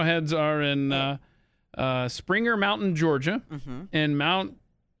 The trailheads are in Springer Mountain, Georgia. And Mount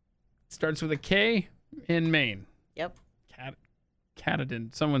starts with a K in Maine. Yep.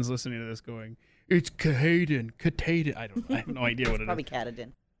 Katahdin. Someone's listening to this going, it's Katahdin. I have no idea what it is. Probably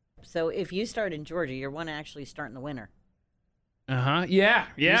Katahdin. So if you start in Georgia, you want to actually start in the winter. Uh-huh. Yeah.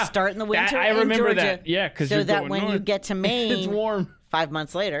 You start in the winter I in remember Georgia, that. Yeah, because so you're that going when you north. get to Maine, It's warm. 5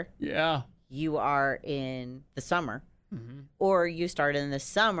 months later, Yeah. you are in the summer. Mm-hmm. Or you start in the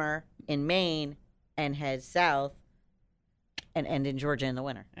summer in Maine and head south and end in Georgia in the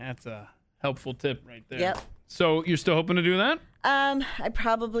winter. That's a helpful tip right there. Yep. So you're still hoping to do that? I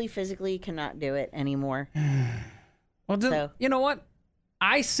probably physically cannot do it anymore. Well, then, So- you know what?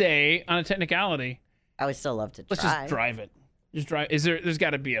 I say, on a technicality, I would still love to try. let's just drive it. Just drive. There's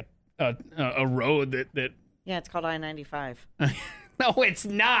got to be a road that. Yeah, it's called I-95. No, it's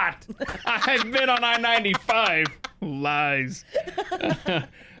not. I've been on I-95. Lies.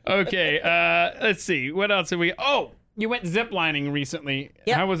 Okay. Let's see. What else have we? Oh, you went ziplining recently.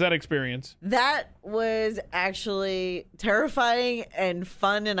 Yep. How was that experience? That was actually terrifying and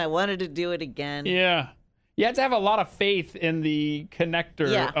fun, and I wanted to do it again. Yeah. You have to have a lot of faith in the connector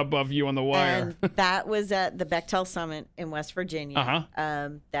Yeah. above you on the wire. And that was at the Bechtel Summit in West Virginia. Uh-huh.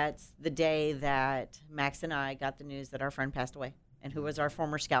 That's the day that Max and I got the news that our friend passed away, and who was our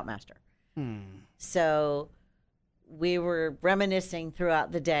former Scoutmaster. So we were reminiscing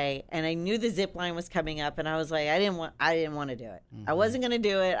throughout the day, and I knew the zip line was coming up, and I was like, I didn't want to do it. I wasn't going to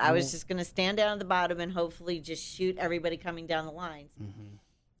do it. I was just going to stand down at the bottom and hopefully just shoot everybody coming down the lines.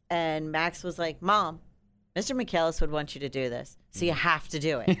 And Max was like, Mom, Mr. Michaelis would want you to do this, so you have to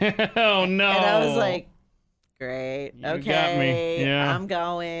do it. Oh, no. And I was like, great, You got okay, me. Yeah. I'm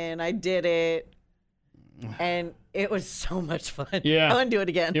going. I did it. And it was so much fun. Yeah. I want to do it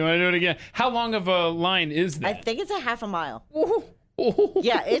again. You want to do it again? How long of a line is I that? think it's a half a mile. Ooh.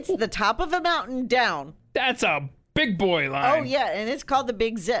 Yeah, it's the top of a mountain down. That's a big boy line. Oh, yeah, and it's called the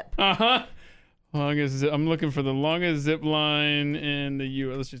Big Zip. Uh-huh. I'm looking for the longest zip line in the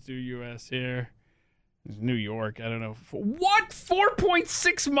U.S. Let's just do U.S. here. It's New York. I don't know. What?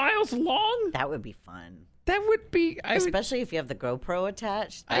 4.6 miles long? That would be fun. That would be... Especially if you have the GoPro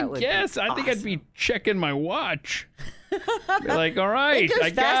attached. I That would guess. be I think I'd awesome. be checking my watch. Be like, all right, It goes I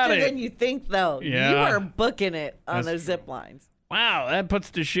got faster it. than you think, though. Yeah. You are booking it on That's those zip lines. Wow, that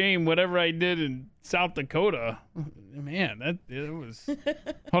puts to shame whatever I did in South Dakota. Man, it was...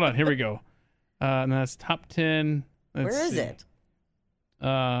 Hold on, here we go. And that's top 10. Let's Where is see. it?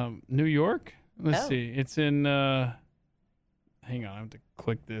 New York? Let's Oh. see. It's in... hang on, I have to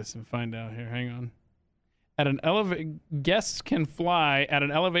click this and find out here. Hang on. Guests can fly at an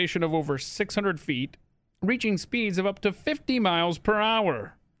elevation of over 600 feet, reaching speeds of up to 50 miles per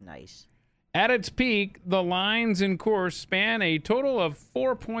hour. Nice. At its peak, the lines in course span a total of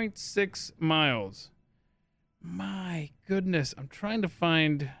 4.6 miles. My goodness, I'm trying to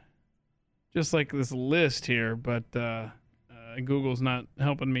find just like this list here, but Google's not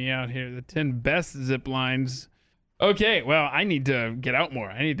helping me out here. The 10 best zip lines. Okay, well, I need to get out more.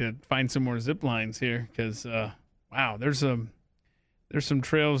 I need to find some more zip lines here because, wow, there's some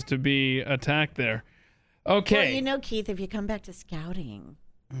trails to be attacked there. Okay. Well, you know, Keith, if you come back to scouting,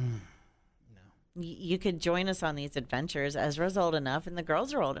 you could join us on these adventures. Ezra's old enough, and the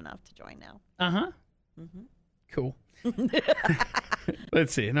girls are old enough to join now. Uh-huh. Cool.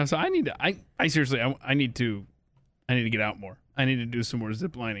 Let's see. No, so I need to. I seriously. I need to get out more. I need to do some more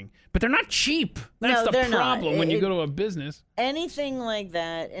zip lining. But they're not cheap. That's No, the they're not. problem when you go to a business. Anything like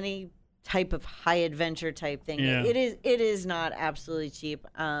that, any type of high adventure type thing, Yeah. it is not absolutely cheap.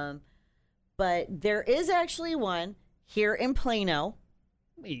 But there is actually one here in Plano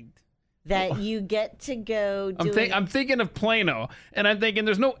Wait. that you get to go doing. I'm thinking of Plano, and I'm thinking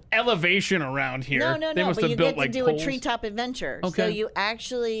there's no elevation around here. No, They must but have you built get to like do poles. a treetop adventure. So Okay. you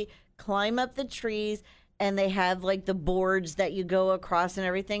actually climb up the trees, and they have like the boards that you go across and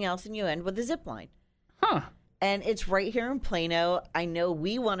everything else, and you end with a zip line. Huh. And it's right here in Plano. I know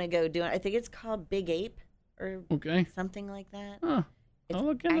we want to go do it. I think it's called Big Ape or Okay. something like that. Huh. It's I'll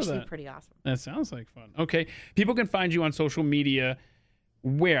look into actually that. pretty awesome. That sounds like fun. Okay. People can find you on social media.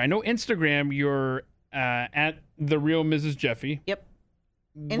 Where? I know Instagram, you're at The Real Mrs. Jeffy. Yep.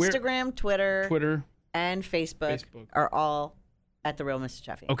 Where- Instagram, Twitter, Twitter. and Facebook, Facebook. are all at the Real Mrs.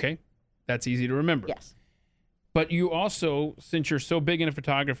 Jeffy. Okay. That's easy to remember. Yes. But you also, since you're so big into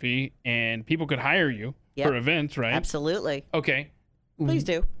photography and people could hire you Yep. for events, right? Absolutely. Okay. Please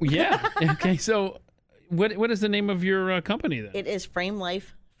do. Yeah. Okay. So what is the name of your company then? It is Frame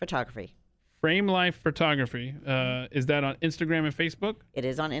Life Photography. Frame Life Photography. Is that on Instagram and Facebook? It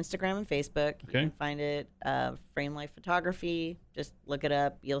is on Instagram and Facebook. Okay. You can find it, Frame Life Photography. Just look it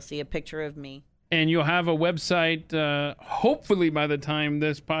up. You'll see a picture of me. And you'll have a website, hopefully by the time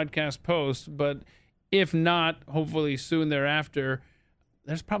this podcast posts, but if not, hopefully soon thereafter.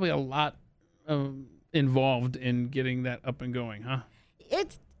 There's probably a lot involved in getting that up and going, huh?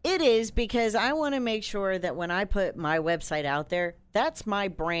 It is, because I want to make sure that when I put my website out there, that's my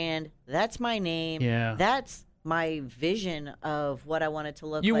brand, that's my name, that's my vision of what I want it to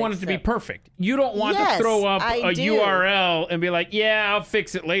look like. You want it to be perfect. You don't want to throw up a URL and be like, yeah, I'll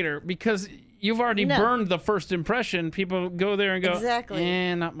fix it later, because you've already burned the first impression. People go there and go,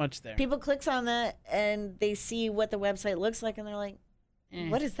 not much there. People clicks on that and they see what the website looks like and they're like,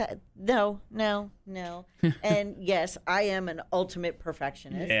 what is that? No. And yes, I am an ultimate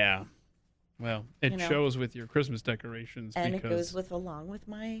perfectionist. Yeah. Well, it shows with your Christmas decorations. And it goes along with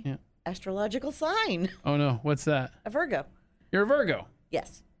my astrological sign. Oh, no. What's that? A Virgo. You're a Virgo?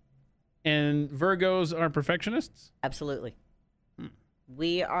 Yes. And Virgos are perfectionists? Absolutely.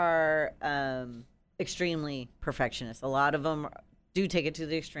 We are extremely perfectionists. A lot of them do take it to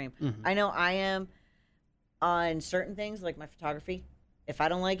the extreme. Mm-hmm. I know I am on certain things, like my photography. If I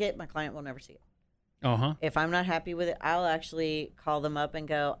don't like it, my client will never see it. Uh-huh. If I'm not happy with it, I'll actually call them up and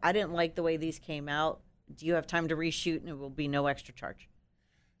go, I didn't like the way these came out. Do you have time to reshoot? And it will be no extra charge.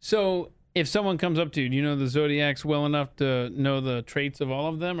 So if someone comes up to you, do you know the Zodiacs well enough to know the traits of all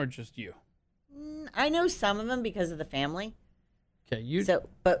of them, or just you? I know some of them because of the family. Okay,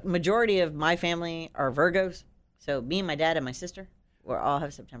 but majority of my family are Virgos. So me and my dad and my sister, we all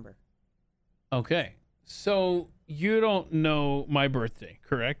have September. Okay. So you don't know my birthday,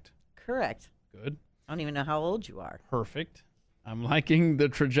 correct? Correct. Good. I don't even know how old you are. Perfect. I'm liking the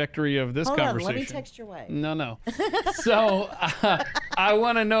trajectory of this conversation. Hold on, let me text your wife. No. So I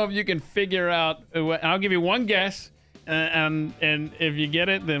want to know if you can figure out. I'll give you one guess, and if you get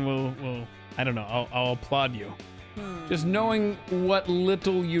it, then we'll. I don't know. I'll applaud you. Just knowing what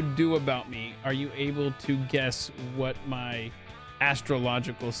little you do about me, are you able to guess what my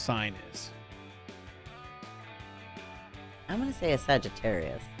astrological sign is? I'm going to say a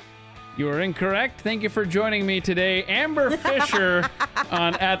Sagittarius. You are incorrect. Thank you for joining me today, Amber Fisher,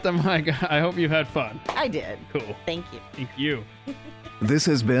 on At the Mic. I hope you had fun. I did. Cool. Thank you. Thank you. This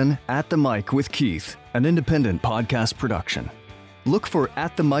has been At the Mic with Keith, an independent podcast production. Look for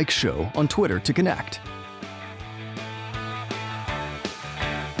At the Mic Show on Twitter to connect.